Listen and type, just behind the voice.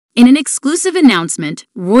In an exclusive announcement,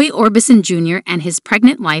 Roy Orbison Jr. and his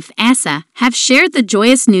pregnant wife, Asa, have shared the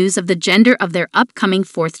joyous news of the gender of their upcoming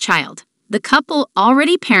fourth child. The couple,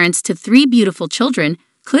 already parents to 3 beautiful children,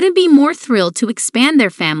 couldn't be more thrilled to expand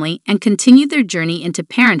their family and continue their journey into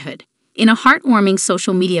parenthood. In a heartwarming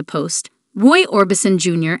social media post, Roy Orbison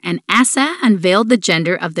Jr. and Asa unveiled the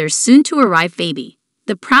gender of their soon-to-arrive baby.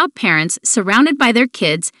 The proud parents, surrounded by their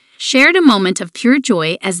kids, shared a moment of pure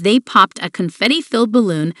joy as they popped a confetti-filled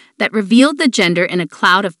balloon that revealed the gender in a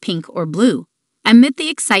cloud of pink or blue. Amid the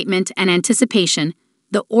excitement and anticipation,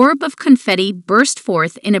 the orb of confetti burst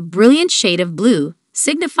forth in a brilliant shade of blue,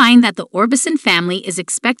 signifying that the Orbison family is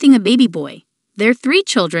expecting a baby boy. Their 3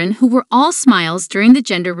 children, who were all smiles during the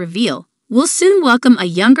gender reveal, will soon welcome a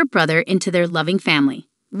younger brother into their loving family.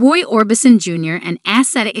 Roy Orbison Jr. and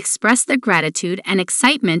Asa expressed their gratitude and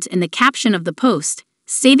excitement in the caption of the post,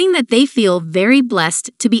 stating that they feel very blessed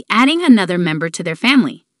to be adding another member to their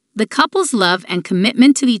family. The couple's love and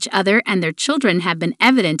commitment to each other and their children have been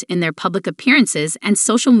evident in their public appearances and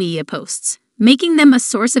social media posts, making them a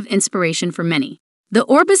source of inspiration for many. The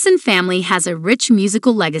Orbison family has a rich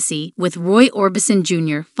musical legacy, with Roy Orbison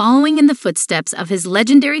Jr. following in the footsteps of his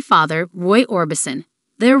legendary father, Roy Orbison.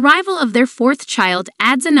 The arrival of their 4th child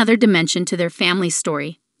adds another dimension to their family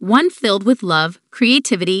story, one filled with love,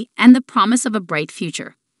 creativity, and the promise of a bright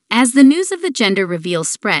future. As the news of the gender reveal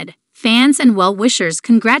spread, fans and well-wishers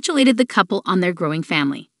congratulated the couple on their growing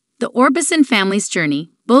family. The Orbison family's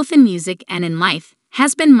journey, both in music and in life,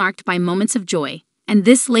 has been marked by moments of joy, and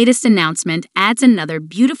this latest announcement adds another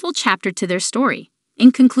beautiful chapter to their story.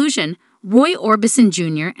 In conclusion, Roy Orbison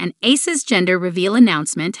Jr. and Asa's gender reveal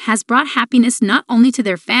announcement has brought happiness not only to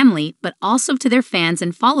their family but also to their fans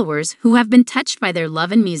and followers who have been touched by their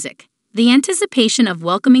love and music. The anticipation of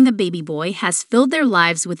welcoming a baby boy has filled their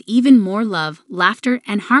lives with even more love, laughter,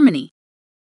 and harmony.